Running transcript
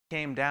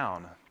came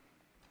down.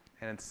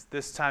 And it's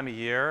this time of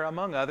year,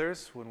 among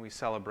others, when we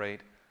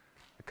celebrate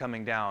the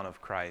coming down of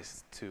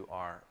Christ to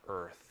our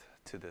earth,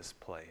 to this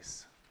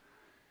place.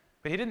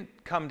 But he didn't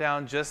come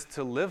down just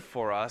to live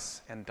for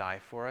us and die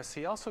for us.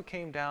 He also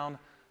came down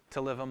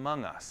to live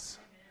among us,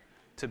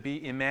 to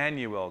be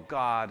Emmanuel,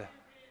 God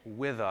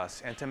with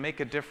us, and to make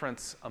a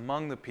difference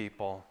among the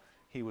people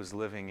he was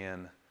living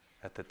in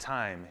at the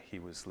time he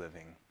was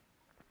living.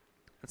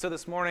 And so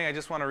this morning I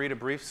just want to read a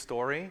brief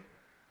story.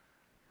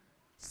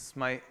 It's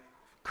my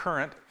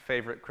current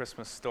favorite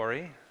Christmas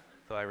story,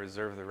 though I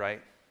reserve the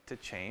right to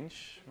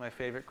change my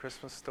favorite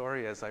Christmas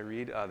story as I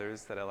read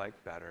others that I like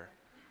better.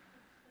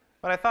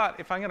 But I thought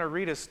if I'm going to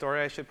read a story,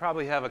 I should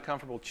probably have a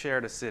comfortable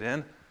chair to sit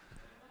in,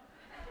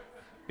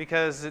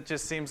 because it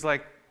just seems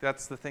like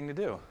that's the thing to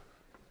do.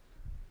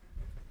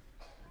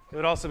 It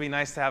would also be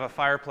nice to have a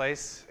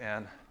fireplace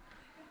and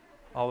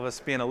all of us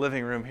be in a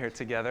living room here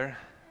together.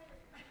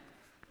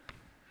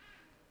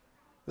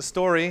 The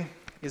story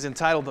is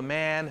entitled The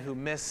Man Who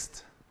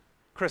Missed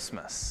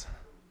Christmas.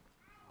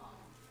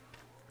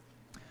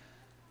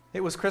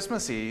 It was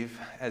Christmas Eve,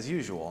 as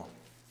usual.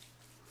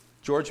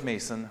 George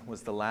Mason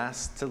was the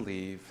last to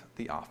leave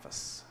the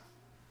office.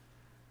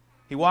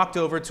 He walked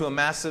over to a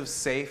massive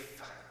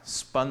safe,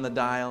 spun the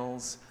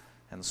dials,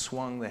 and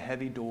swung the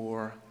heavy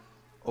door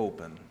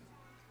open.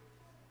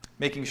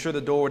 Making sure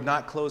the door would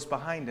not close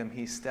behind him,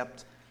 he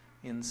stepped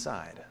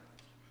inside.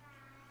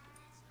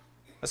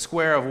 A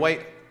square of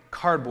white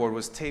cardboard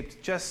was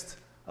taped just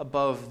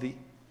above the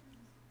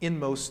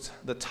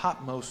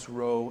topmost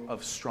row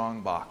of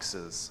strong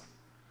boxes.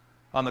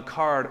 On the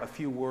card, a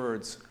few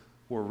words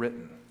were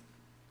written.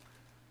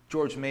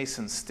 George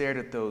Mason stared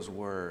at those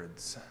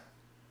words,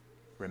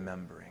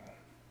 remembering.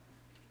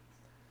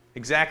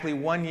 Exactly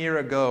 1 year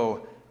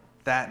ago,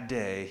 that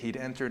day, he'd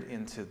entered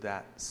into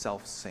that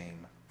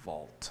selfsame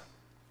vault.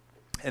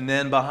 And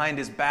then behind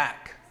his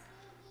back,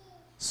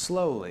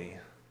 slowly,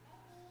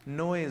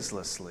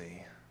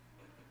 noiselessly,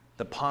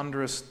 the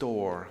ponderous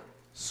door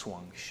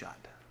swung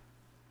shut.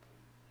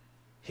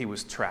 He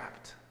was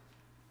trapped,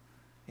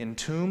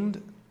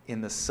 entombed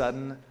in the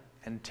sudden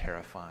and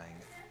terrifying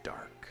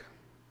dark.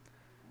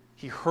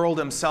 He hurled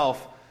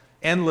himself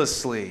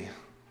endlessly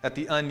at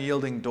the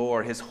unyielding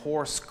door, his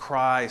hoarse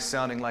cry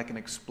sounding like an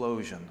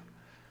explosion.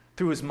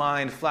 Through his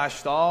mind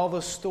flashed all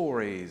the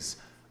stories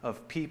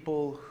of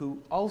people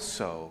who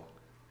also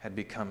had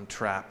become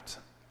trapped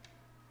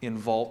in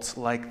vaults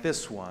like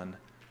this one,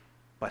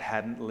 but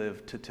hadn't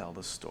lived to tell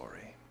the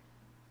story.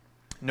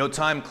 No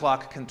time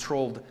clock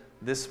controlled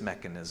this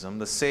mechanism.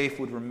 The safe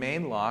would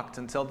remain locked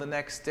until the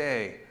next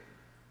day,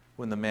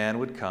 when the man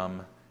would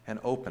come and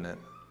open it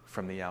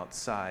from the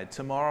outside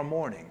tomorrow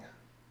morning.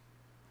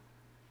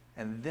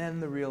 And then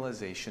the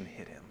realization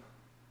hit him.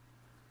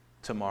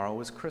 Tomorrow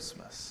was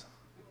Christmas.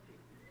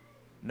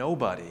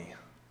 Nobody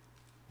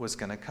was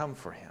going to come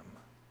for him.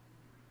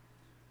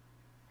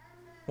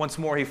 Once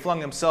more, he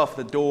flung himself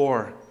at the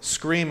door,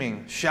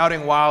 screaming,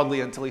 shouting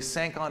wildly until he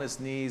sank on his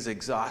knees,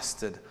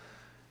 exhausted.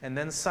 And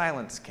then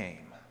silence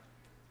came.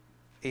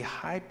 A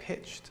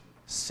high-pitched,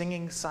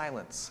 singing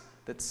silence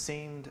that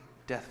seemed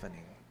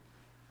deafening.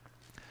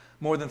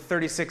 More than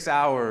 36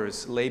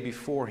 hours lay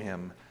before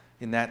him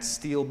in that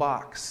steel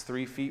box,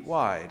 3 feet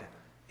wide,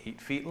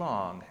 8 feet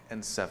long,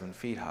 and 7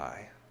 feet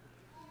high.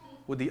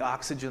 Would the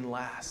oxygen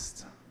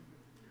last?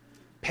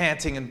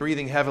 Panting and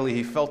breathing heavily,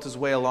 he felt his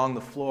way along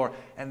the floor,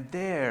 and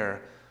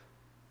there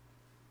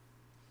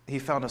he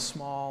found a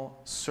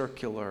small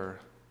circular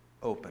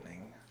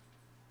opening.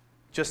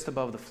 Just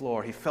above the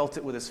floor, he felt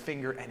it with his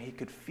finger, and he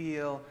could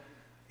feel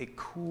a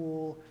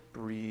cool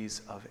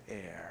breeze of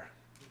air.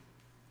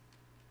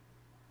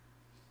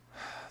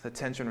 The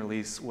tension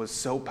release was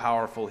so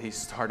powerful, he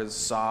started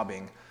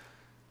sobbing,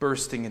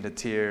 bursting into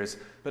tears,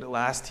 but at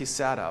last he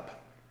sat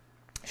up.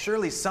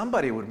 Surely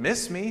somebody would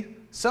miss me.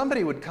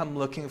 Somebody would come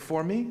looking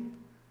for me.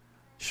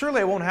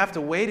 Surely I won't have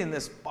to wait in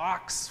this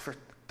box for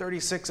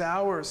 36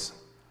 hours.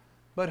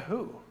 But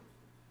who?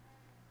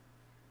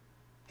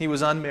 He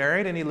was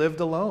unmarried and he lived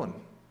alone.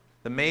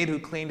 The maid who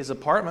cleaned his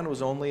apartment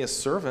was only a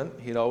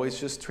servant. He'd always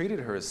just treated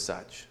her as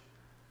such.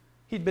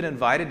 He'd been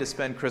invited to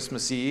spend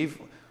Christmas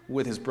Eve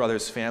with his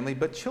brother's family,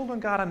 but children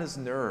got on his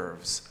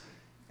nerves,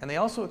 and they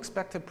also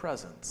expected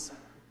presents.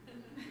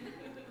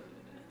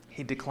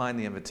 He declined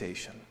the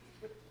invitation.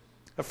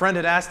 A friend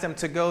had asked him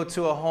to go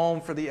to a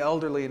home for the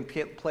elderly and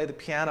play the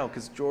piano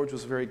because George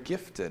was very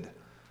gifted,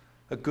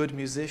 a good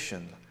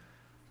musician.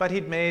 But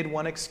he'd made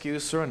one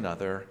excuse or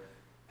another,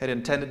 had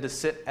intended to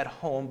sit at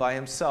home by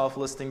himself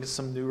listening to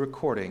some new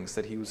recordings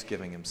that he was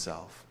giving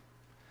himself.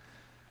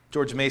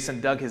 George Mason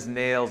dug his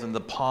nails in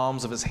the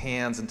palms of his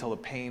hands until the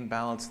pain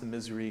balanced the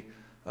misery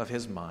of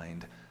his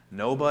mind.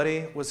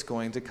 Nobody was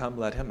going to come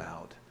let him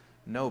out.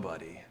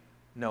 Nobody,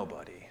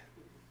 nobody,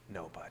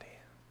 nobody.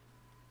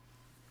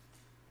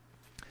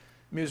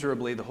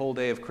 Miserably, the whole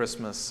day of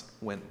Christmas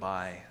went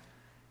by,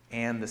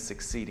 and the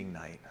succeeding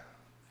night.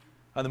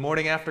 On the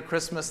morning after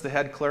Christmas, the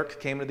head clerk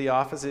came to the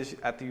office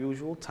at the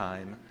usual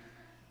time,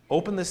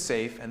 opened the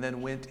safe, and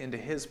then went into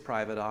his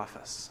private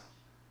office.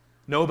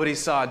 Nobody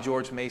saw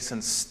George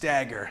Mason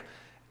stagger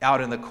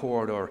out in the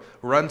corridor,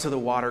 run to the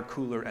water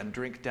cooler, and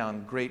drink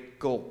down great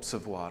gulps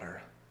of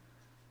water.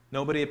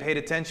 Nobody paid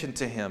attention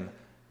to him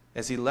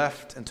as he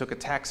left and took a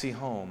taxi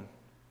home.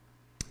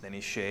 Then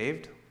he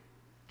shaved,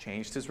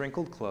 changed his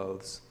wrinkled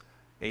clothes,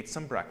 ate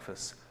some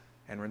breakfast,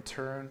 and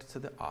returned to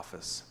the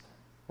office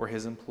where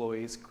his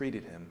employees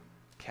greeted him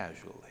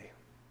casually.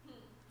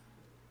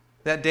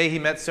 That day he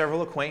met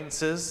several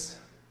acquaintances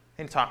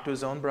and talked to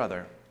his own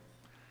brother.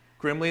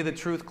 Grimly, the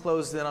truth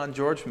closed in on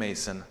George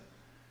Mason.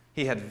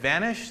 He had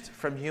vanished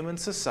from human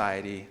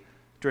society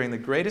during the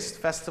greatest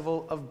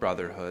festival of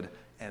brotherhood,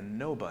 and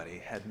nobody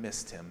had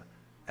missed him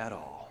at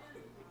all.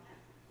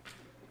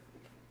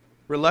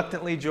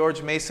 Reluctantly,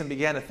 George Mason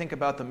began to think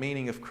about the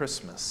meaning of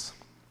Christmas.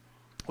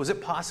 Was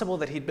it possible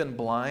that he'd been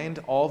blind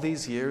all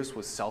these years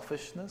with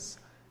selfishness,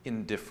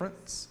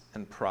 indifference,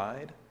 and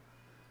pride?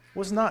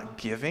 Was not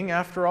giving,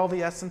 after all,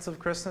 the essence of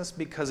Christmas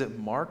because it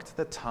marked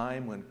the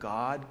time when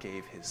God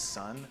gave his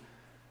Son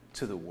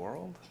to the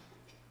world?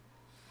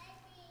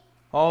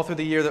 All through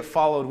the year that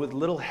followed, with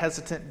little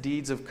hesitant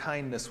deeds of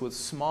kindness, with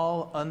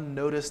small,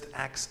 unnoticed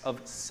acts of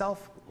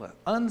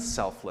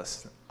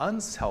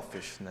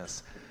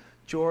unselfishness,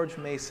 George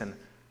Mason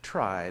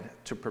tried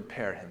to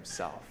prepare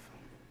himself.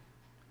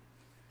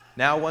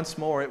 Now, once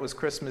more, it was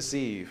Christmas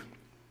Eve.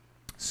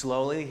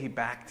 Slowly, he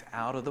backed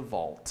out of the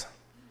vault,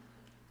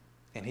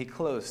 and he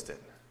closed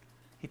it.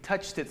 He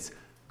touched its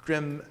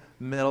grim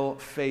middle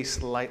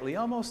face lightly,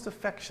 almost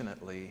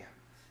affectionately,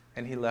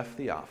 and he left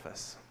the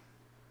office.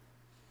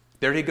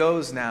 There he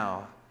goes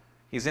now.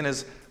 He's in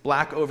his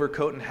black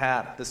overcoat and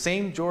hat, the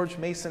same George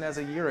Mason as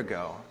a year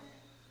ago.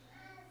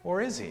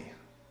 Or is he?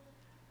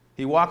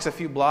 He walks a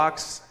few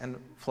blocks and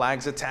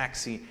flags a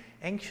taxi,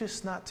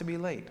 anxious not to be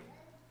late.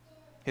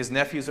 His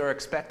nephews are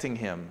expecting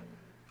him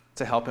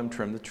to help him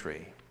trim the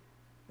tree.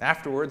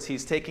 Afterwards,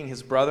 he's taking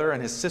his brother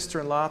and his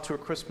sister-in-law to a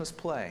Christmas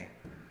play.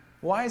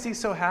 Why is he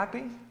so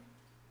happy?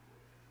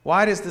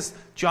 Why does this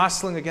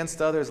jostling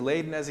against others,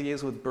 laden as he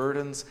is with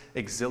burdens,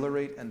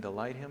 exhilarate and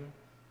delight him?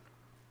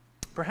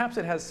 Perhaps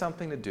it has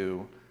something to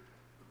do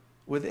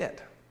with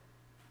it,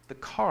 the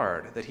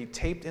card that he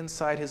taped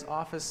inside his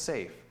office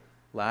safe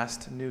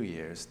last New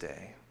Year's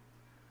Day.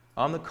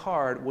 On the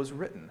card was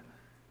written,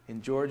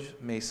 in George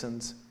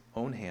Mason's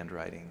own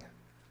handwriting,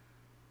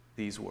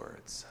 these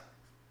words: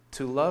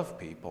 "To love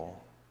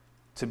people,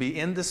 to be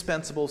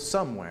indispensable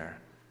somewhere,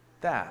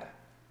 that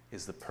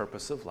is the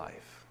purpose of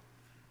life.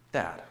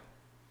 That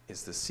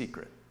is the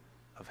secret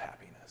of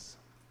happiness."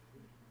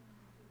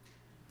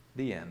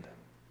 The end.